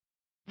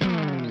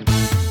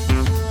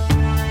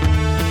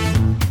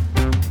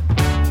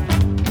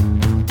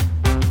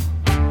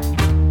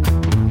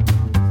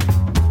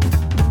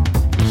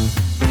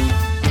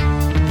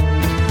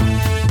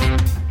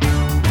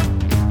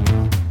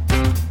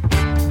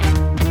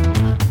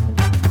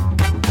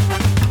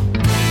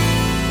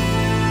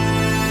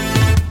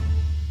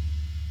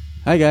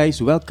Hi guys,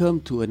 welcome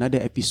to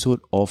another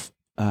episode of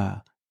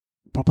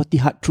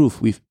Property Hard Truth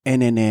with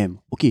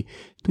NNM. Okay,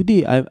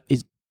 today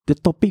the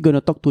topic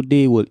gonna talk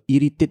today will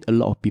irritate a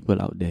lot of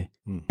people out there.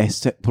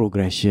 Asset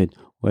progression.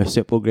 Or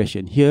asset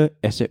progression here,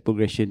 asset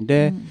progression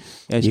there,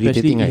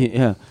 especially Irritating,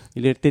 right?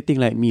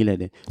 irritating like me like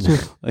that. So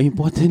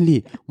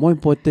more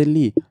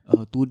importantly,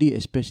 today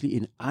especially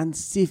in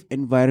unsafe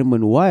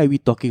environment, why are we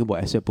talking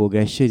about asset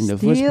progression in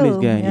the first place,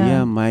 guys?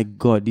 Yeah, my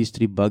God, these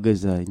three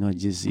buggers are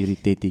just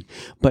irritating.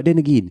 But then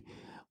again,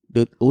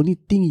 the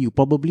only thing you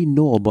probably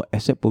know about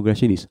asset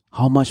progression is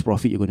how much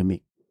profit you're going to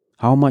make.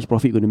 How much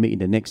profit you're going to make in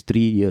the next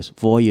 3 years,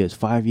 4 years,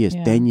 5 years,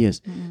 10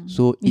 years.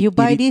 So you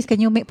buy this, can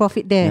you make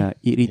profit there?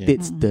 it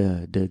irritates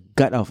the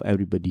gut of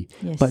everybody.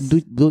 Yes. But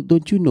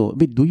don't you know?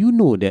 But do you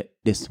know that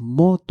there's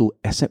more to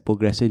asset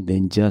progression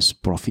than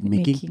just profit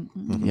making?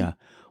 Yeah.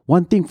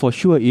 One thing for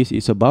sure is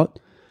it's about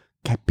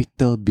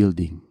capital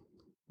building.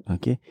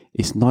 Okay,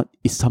 it's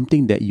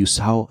something that you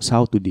sow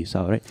today,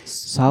 right?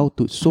 Sow.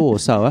 Sorry,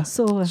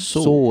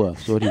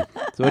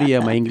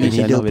 my English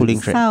is not very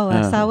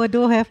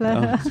Sourdough have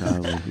lah.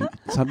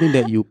 something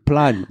that you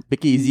plant.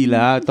 Make it easy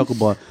lah. Talk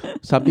about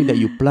something that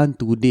you plant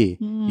today.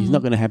 It's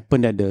not going to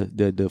happen that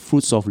the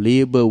fruits of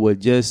labor will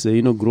just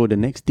grow the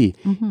next day.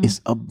 It's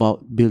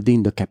about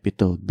building the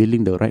capital,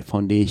 building the right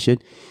foundation,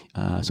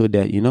 so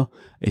that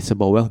it's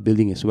about wealth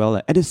building as well.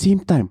 At the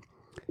same time,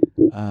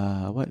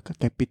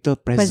 capital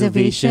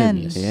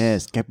preservation.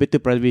 Yes, capital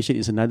preservation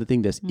is another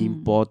thing that's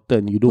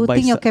important. You don't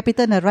Putting your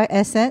capital in the right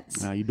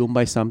assets. you don't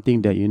buy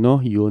something that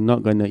you're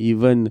not gonna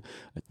even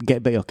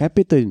get back your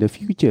capital in the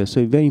future.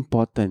 So very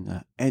important.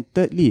 And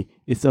thirdly,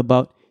 it's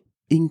about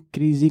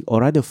increasing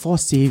or rather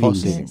forced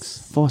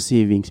savings. Forced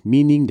savings,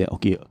 meaning that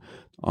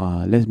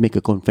let's make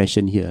a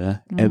confession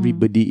here.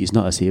 Everybody is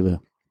not a saver.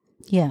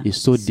 Yeah,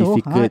 It's so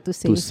difficult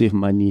to save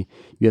money.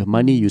 You have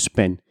money, you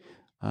spend.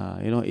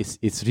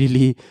 It's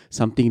really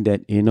something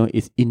that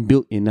it's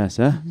inbuilt in us.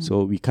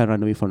 So we can't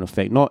run away from the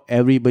fact. Not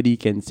everybody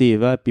can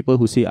save. People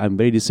who say I'm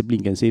very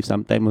disciplined can save.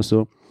 Sometimes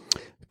also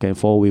can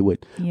fall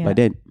wayward. Yeah.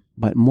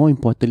 But more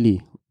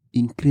importantly,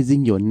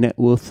 increasing your net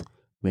worth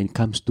when it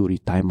comes to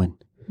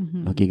retirement.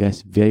 Okay,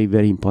 guys, very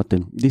very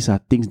important. These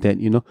are things that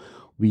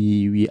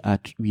we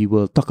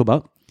will talk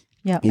about.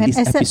 Yeah, in and this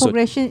asset episode.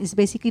 progression is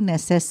basically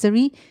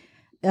necessary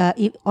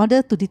in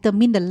order to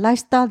determine the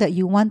lifestyle that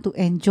you want to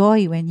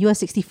enjoy when you are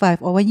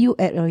 65 or when you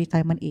at a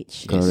retirement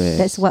age. Correct.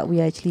 That's what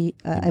we are actually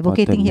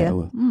advocating here.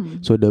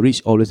 So the rich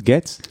always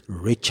gets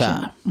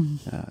Richer.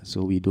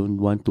 so we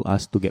don't want to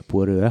us to get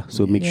poorer.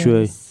 So make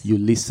sure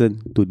you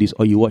listen to this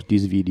or you watch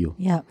this video.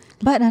 Yeah,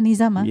 but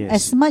Nizam, Yes.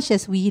 as much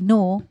as we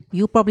know,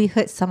 you probably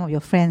heard some of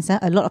your friends, a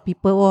lot of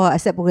people,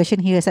 asset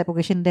progression here, asset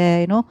progression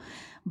there,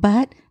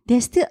 but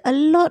there's still a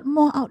lot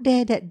more out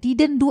there that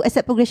didn't do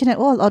asset progression at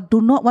all or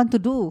do not want to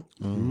do.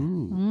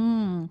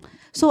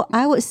 So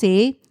I would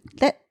say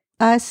let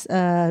us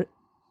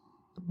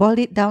boil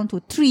it down to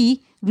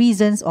 3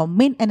 reasons or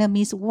main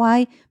enemies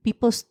why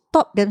people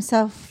stop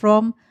themselves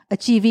from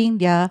achieving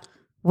their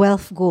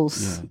wealth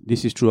goals. Yeah,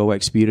 this is through our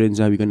experience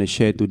we're going to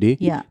share today.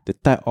 Yeah. The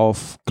type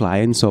of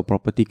clients or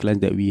property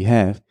clients that we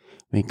have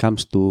when it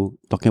comes to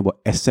talking about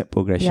asset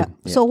progression.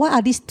 So what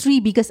are these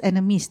 3 biggest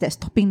enemies that's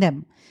stopping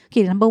them?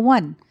 Okay, number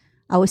 1,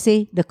 I would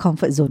say the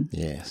comfort zone.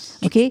 Yes.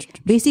 Okay,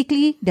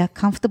 basically they're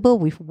comfortable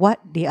with what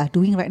they are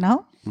doing right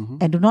now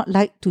and do not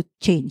like to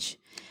change.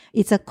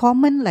 It's a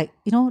common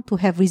to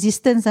have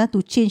resistance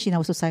to change in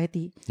our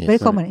society. Very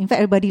common. In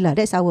fact, everybody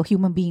that's our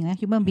human being.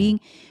 Human being,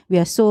 we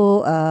are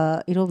so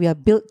we are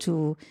built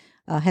to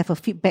have a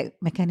feedback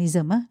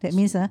mechanism. That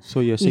means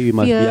So you're saying we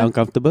must be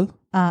uncomfortable?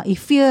 if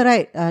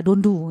fear,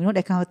 don't do,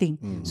 that kind of thing.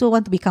 So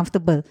want to be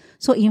comfortable.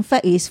 So in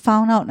fact, it is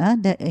found out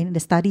that in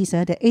the studies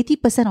that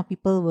 80% of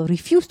people will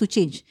refuse to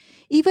change,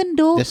 even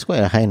though That's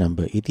quite a high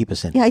number,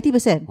 80%.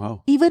 80%.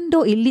 Wow. Even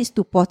though it leads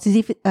to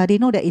positive, they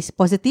know that it's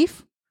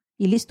positive.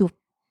 It leads to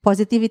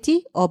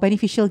positivity or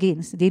beneficial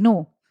gains. They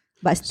know,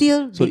 but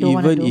still So they don't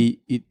want to even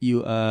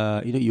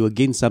do. you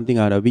gain something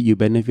out of it, you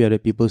benefit other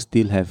people,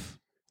 still have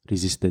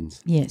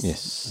resistance.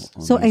 Yes.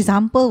 So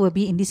example will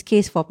be in this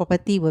case for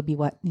property will be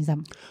what,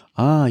 Nizam?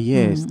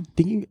 Yes.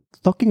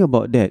 Talking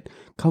about that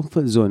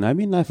comfort zone. I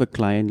mean, I have a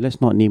client.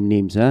 Let's not name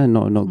names.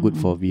 Not good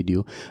for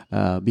video.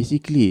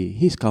 Basically,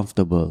 he's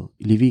comfortable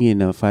living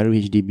in a 5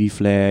 HDB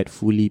flat,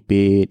 fully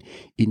paid.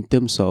 In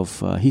terms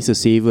of he's a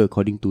saver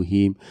according to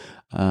him.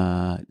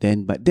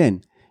 But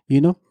then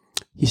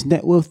his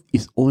net worth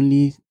is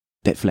only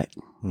that flat.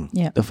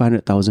 Yeah. The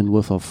 500,000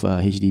 worth of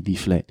HDB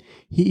flat.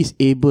 He is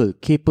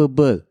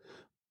capable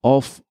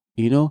of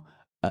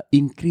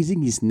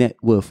increasing his net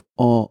worth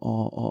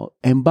or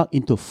embark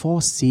into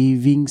forced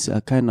savings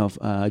kind of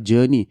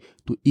journey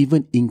to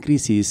even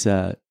increase his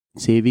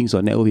savings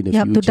or net worth in the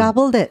future.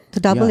 To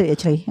double it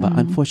actually. But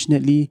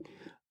unfortunately,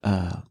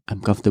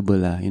 I'm comfortable.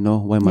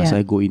 Why must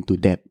I go into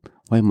debt?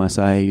 Why must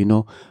I,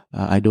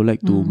 I don't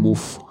like to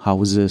move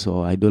houses,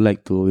 or I don't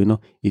like to,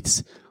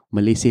 it's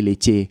Malaysia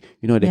leceh,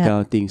 that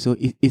kind of thing. So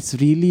it's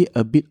really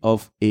a bit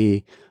of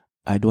a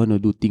I don't want to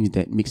do things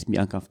that makes me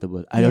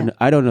uncomfortable. I don't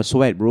want to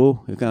sweat,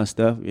 bro. That kind of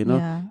stuff, you know.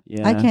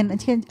 Yeah. I can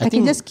think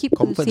just keep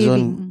comfort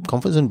saving.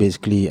 Comfort zone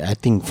basically, I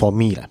think for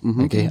me,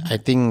 okay, I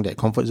think that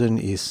comfort zone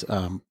is,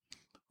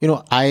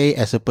 I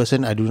as a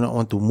person, I do not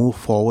want to move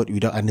forward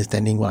without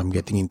understanding what I'm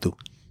getting into,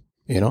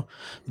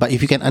 But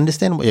if you can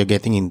understand what you're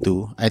getting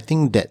into, I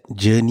think that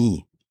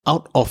journey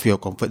out of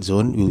your comfort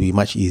zone will be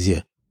much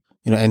easier,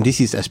 and this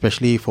is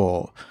especially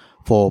for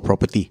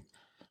property.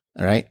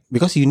 All right,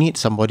 because you need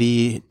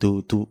somebody to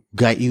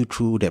guide you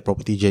through that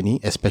property journey,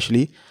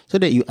 especially so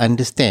that you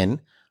understand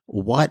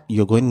what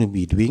you're going to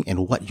be doing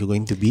and what you're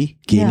going to be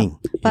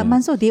gaining. Yeah. But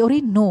Manso, they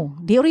already know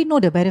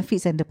the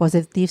benefits and the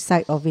positive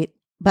side of it,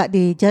 but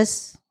they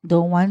just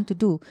don't want to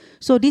do.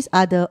 So these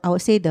are I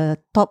would say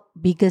the top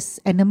biggest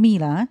enemy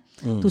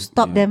to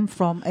stop them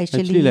from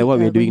actually like what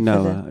we're doing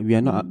now. further.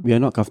 We are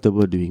not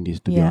comfortable doing this,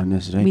 to be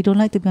honest, right? We don't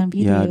like to be on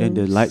video. Yeah, then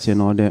the lights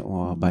and all that.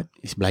 Oh, but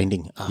It's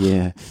blinding.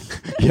 yeah,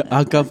 you're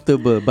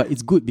uncomfortable. But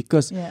it's good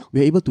because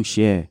we're able to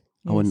share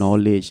our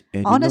knowledge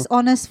and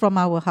honest from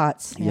our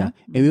hearts. Yeah.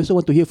 And we also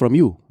want to hear from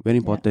you. Very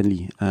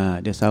importantly,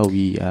 that's how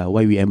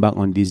why we embark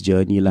on this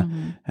journey lah.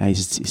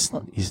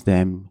 It's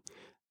them.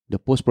 The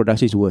post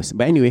production is worse.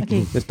 But anyway,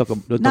 let's talk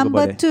about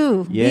Number that.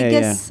 2,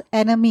 biggest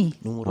enemy.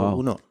 Numero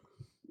uno.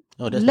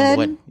 No, that's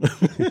Learn,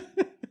 number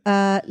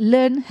 1.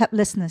 learn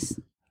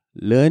helplessness.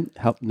 Learn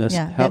helplessness.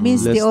 Yeah, that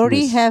means they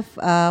already have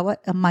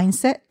a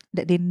mindset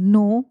that they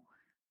know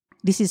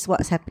this is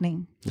what's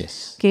happening.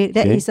 Yes. Okay,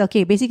 that is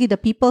okay. Basically, the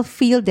people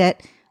feel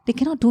that they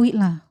cannot do it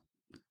lah.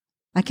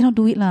 I cannot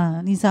do it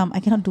lah, Nizam.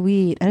 I cannot do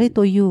it. I already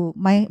told you,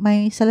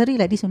 my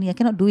salary like this only. I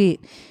cannot do it.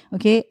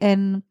 Okay,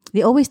 and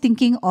they always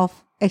thinking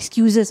of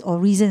excuses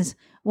or reasons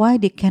why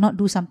they cannot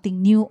do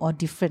something new or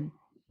different.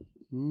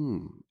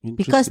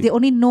 Because they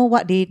only know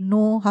what they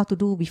know how to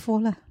do before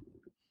lah,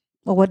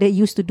 or what they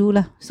used to do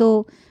lah.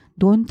 So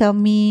don't tell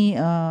me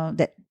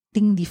that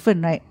thing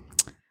different, right?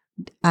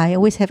 I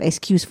always have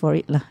excuse for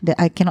it lah, that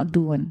I cannot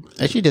do one.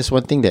 Actually, there's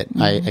one thing that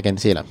I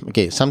can say lah.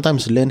 Okay,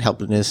 sometimes learned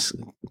helplessness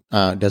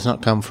does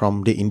not come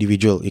from the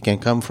individual. It can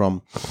come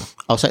from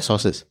outside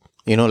sources.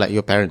 Like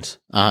your parents.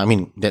 I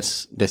mean,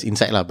 that's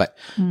inside lah. But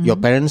your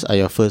parents are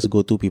your first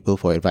go-to people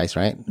for advice,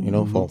 right?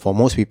 For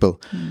most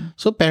people.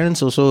 So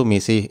parents also may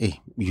say, "Hey,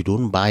 you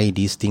don't buy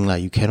this thing lah.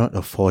 You cannot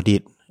afford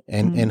it."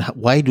 And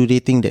why do they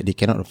think that they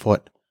cannot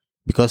afford?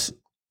 Because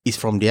it's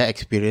from their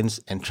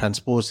experience and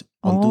transpose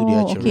onto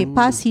their children. Okay,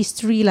 past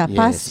history lah, Yes.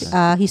 past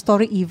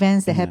historic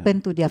events that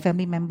happen to their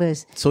family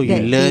members. So you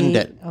learn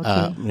that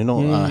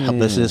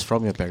helplessness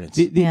from your parents.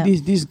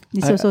 This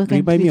also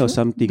can remind me teach of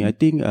something. I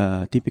think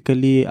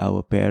typically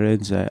our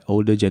parents,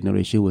 older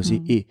generation will say,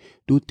 "Hey,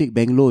 do take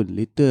bank loan.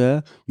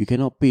 Later you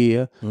cannot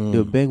pay.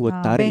 The bank will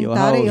tarik your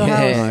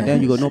house.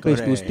 Then you got no place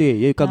to stay.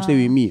 You come stay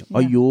with me."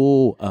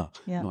 Ayo.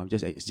 No, I'm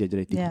just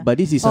exaggerating. Yeah. But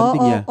this is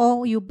something.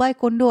 Or you buy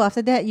condo,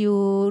 after that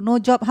you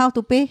no job, how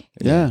to pay?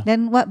 Yeah.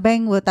 Then what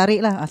bank will tarik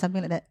lah,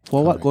 something like that.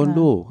 For what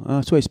condo?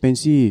 So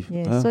expensive.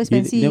 Yes, so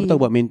expensive. You never talk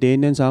about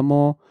maintenance some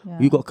more.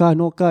 You got car,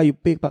 no car, you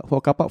pay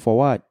for car park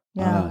for what?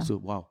 Yeah. So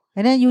wow.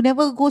 And then you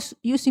never go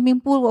use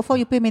swimming pool. What for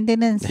you pay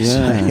maintenance?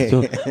 Yeah.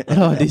 So a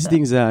lot of these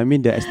things, I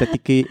mean the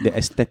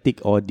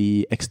aesthetic or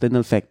the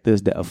external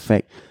factors that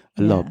affect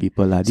a lot of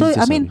people. So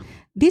I mean,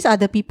 these are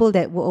the people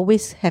that will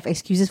always have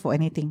excuses for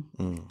anything.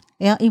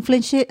 Yeah,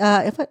 inflation,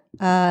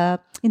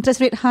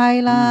 interest rate high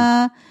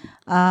lah.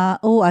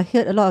 I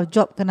heard a lot of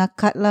job kena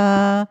cut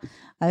lah.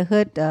 I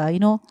heard,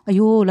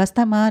 last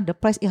time the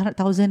price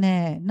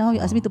 800,000 Now you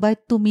ask me to buy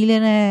 2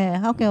 million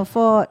How can I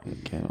afford?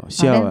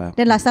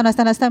 Then last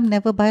time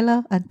never buy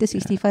lah. Until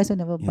 65, so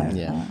never buy.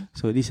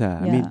 So these are,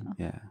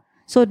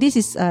 So this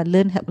is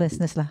learned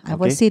helplessness lah. I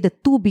would say the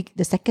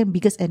second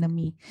biggest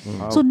enemy.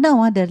 So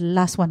now the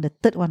last one, the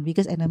third one,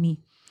 biggest enemy.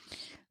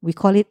 We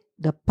call it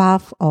the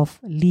path of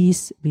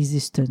least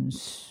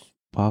resistance.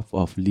 Path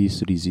of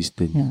least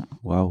resistance. Yeah.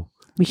 Wow.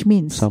 Which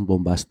means some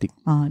bombastic.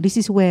 This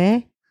is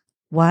where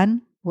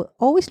we're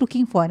always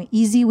looking for an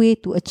easy way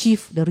to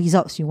achieve the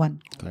results you want.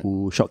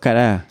 Shortcut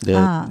lah.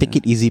 The take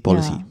it easy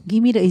policy. Yeah.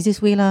 Give me the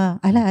easiest way lah.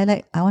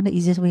 I want the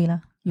easiest way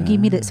lah. You give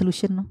me the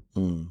solution lah.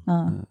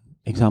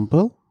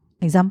 Example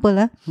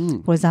lah.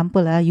 For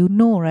example lah,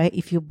 right,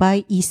 if you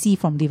buy EC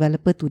from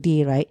developer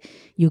today, right,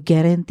 you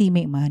guarantee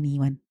make money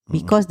one.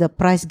 Because the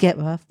price gap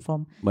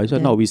from. But it's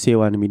not we say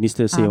one,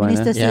 minister say one.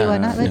 Minister say one.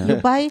 When you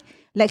buy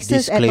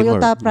Lexus Disclaimer.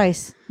 at Toyota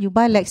price. You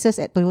buy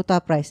Lexus at Toyota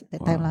price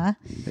that time lah.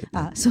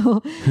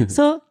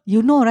 So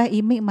you know, right,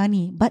 it make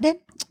money. But then,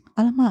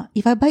 alamak,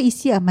 if I buy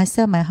EC, I must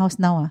sell my house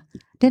now.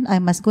 Then I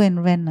must go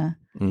and rent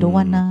Don't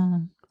want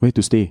lah. Where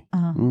to stay?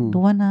 Don't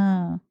want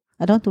lah.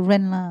 I don't want to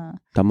rent lah.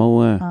 Tak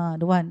mau lah.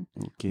 Don't want.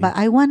 Okay. But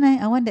I want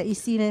that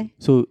EC leh.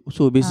 So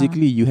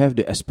basically you have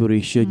the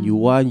aspiration you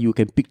want. You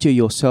can picture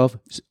yourself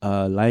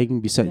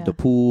lying beside the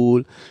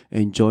pool,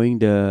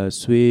 enjoying the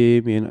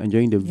swim and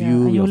enjoying the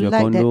view of your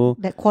like condo.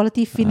 That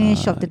quality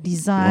finish of the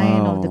design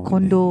of the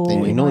condo.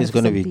 And it's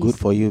going to be good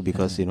for you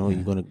because you're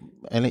going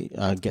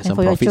to get some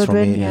for your profits from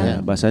children, it.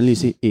 yeah. But suddenly you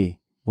say,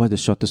 what's the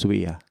shortest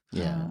way?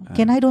 Yeah.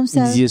 Can I don't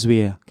sell? Easiest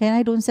way Can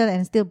I don't sell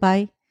and still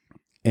buy?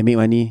 and make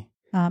money.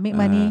 Make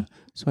money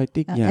So I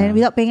think and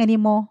without paying any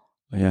more.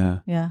 yeah,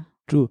 Yeah.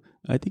 true.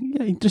 I think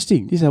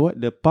interesting. These are what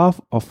the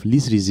path of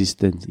least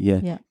resistance.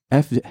 Yeah.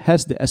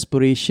 Has the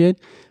aspiration,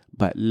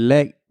 but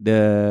lack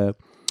the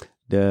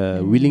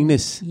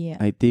willingness. Yeah.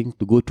 I think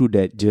to go through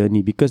that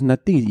journey because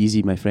nothing is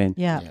easy, my friend.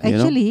 Yeah. You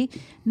know? Actually,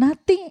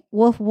 nothing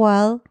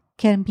worthwhile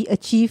can be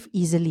achieved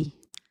easily.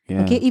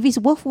 Yeah. Okay, if it's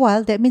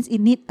worthwhile, that means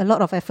it needs a lot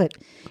of effort.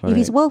 If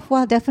it's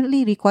worthwhile,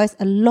 definitely requires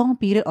a long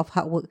period of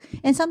hard work.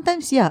 And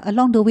sometimes,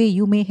 along the way,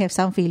 you may have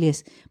some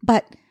failures.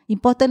 But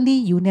importantly,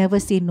 you never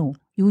say no.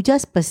 You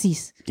just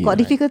persist. Got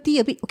difficulty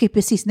a bit, okay,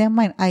 persist. Never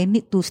mind. I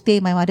need to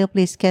stay my mother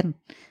place. Can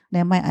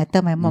never mind. I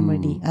tell my mom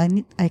already.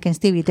 I can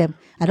stay with them.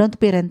 I don't want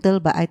to pay rental,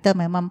 but I tell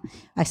my mom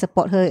I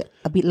support her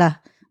a bit lah.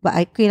 But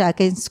I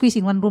can squeeze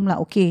in one room lah.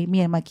 Okay,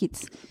 me and my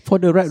kids. For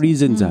the right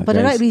reasons, For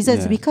the right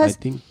reasons, because I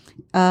think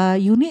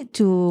you need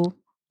to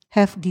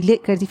have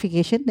delayed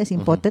gratification. That's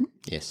important.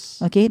 Yes.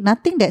 Okay,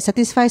 nothing that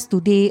satisfies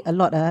today a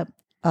lot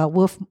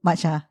worth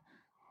much.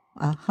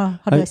 How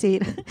do I say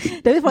it?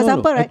 That means, for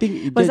example, right? I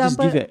think For just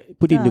example,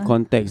 put it into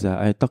context.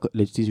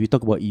 Since we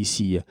talk about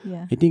EC.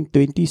 Yeah. I think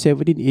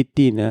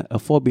 2017-18, a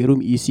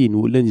 4-bedroom EC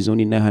in Woodlands is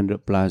only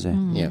 900 plus.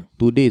 Yeah.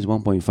 Today is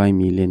 1.5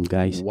 million,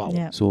 guys. Wow.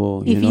 Yeah.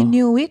 So if you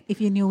knew it, if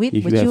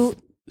would you?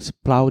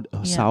 plowed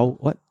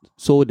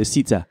sow the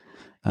seeds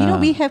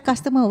We have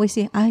customer always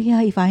say,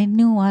 if I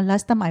knew,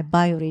 last time I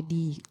buy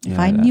already. If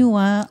I Yeah. knew,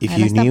 If last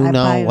you time knew I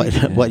now buy what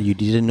already. what you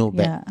didn't know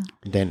Yeah. back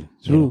then.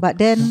 True. But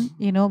then,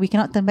 we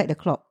cannot turn back the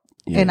clock.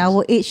 Yes. And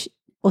our age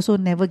also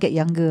never get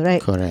younger, right?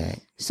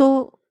 Correct.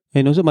 So,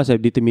 And also must have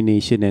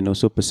determination and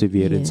also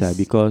perseverance. Yes.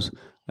 Because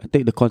I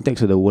take the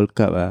context of the World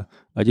Cup.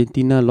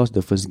 Argentina lost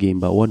the first game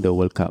but won the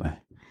World Cup.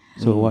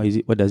 So what is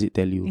it? What does it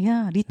tell you?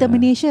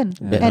 determination.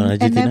 Bet on And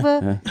Argentina. never,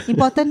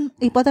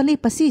 importantly,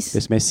 persist.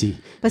 That's Messi.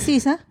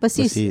 Persist.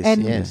 Persist,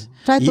 And yes.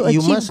 try to You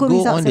achieve must good go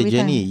results on the every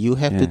journey. time. You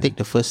have to take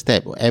the first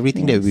step.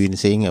 Everything that we've been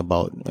saying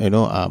about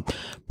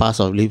path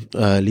of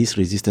least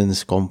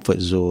resistance, comfort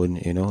zone,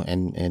 and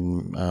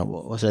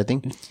what's that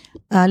thing?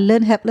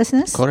 Learn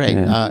helplessness. Correct.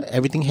 Yeah.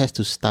 Everything has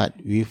to start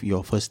with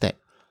your first step.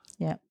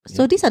 Yeah.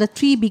 So these are the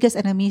 3 biggest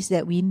enemies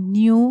that we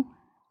knew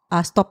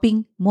are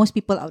stopping most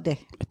people out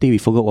there. I think we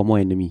forgot one more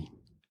enemy.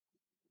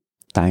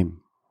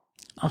 Time.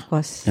 Of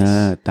course.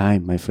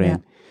 Time, my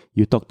friend.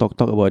 You talk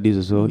about this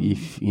also.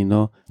 If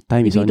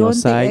time If is you on your don't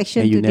take side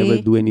action and you never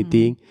today, do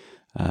anything,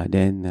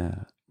 then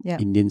Yeah.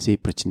 Indians say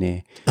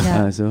prachne.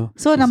 Yeah.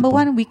 So number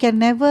one, we can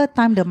never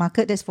time the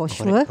market. That's for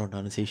sure. Correct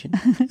pronunciation.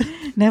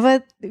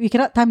 We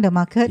cannot time the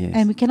market, Yes.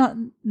 and we cannot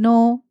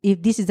know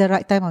if this is the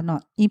right time or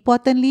not.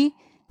 Importantly,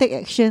 take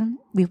action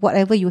with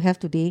whatever you have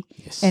today,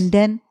 Yes. and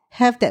then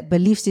have that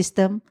belief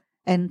system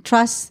and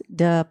trust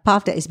the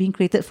path that is being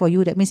created for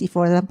you. That means, if,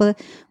 for example,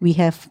 we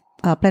have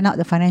planned out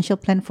the financial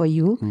plan for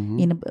you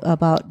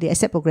about the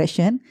asset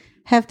progression,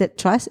 have that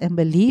trust and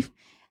belief,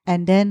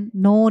 and then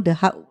know the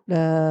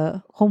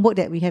homework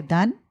that we have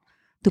done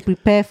to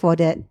prepare for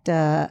that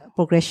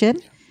progression,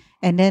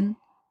 and then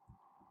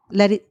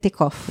let it take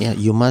off. Yeah,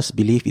 you must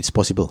believe it's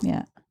possible.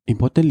 Yeah.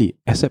 Importantly,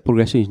 asset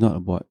progression is not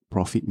about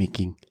profit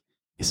making.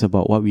 It's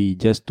about what we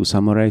just to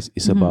summarize.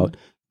 It's about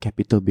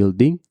capital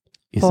building.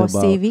 It's For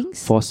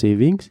about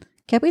savings,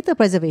 capital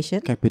preservation,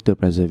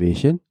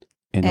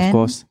 and of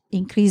course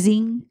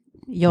increasing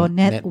your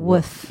net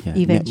worth net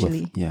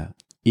eventually. worth.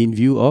 In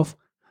view of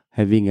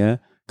having a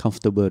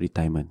comfortable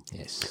retirement.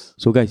 Yes.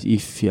 So guys,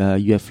 if you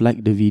have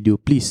liked the video,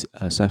 please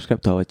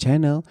subscribe to our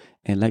channel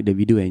and like the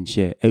video and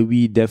share. And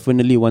we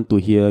definitely want to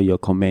hear your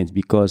comments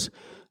because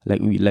like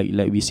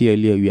we say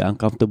earlier, we are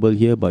uncomfortable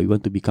here, but we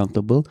want to be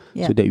comfortable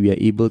so that we are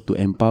able to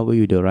empower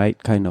you the right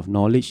kind of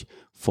knowledge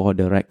for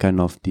the right kind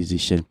of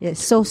decision.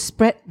 Yes. So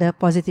spread the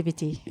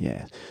positivity.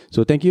 Yeah.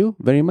 So thank you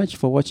very much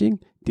for watching.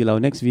 Till our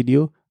next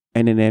video,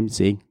 NNM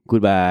saying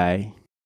goodbye.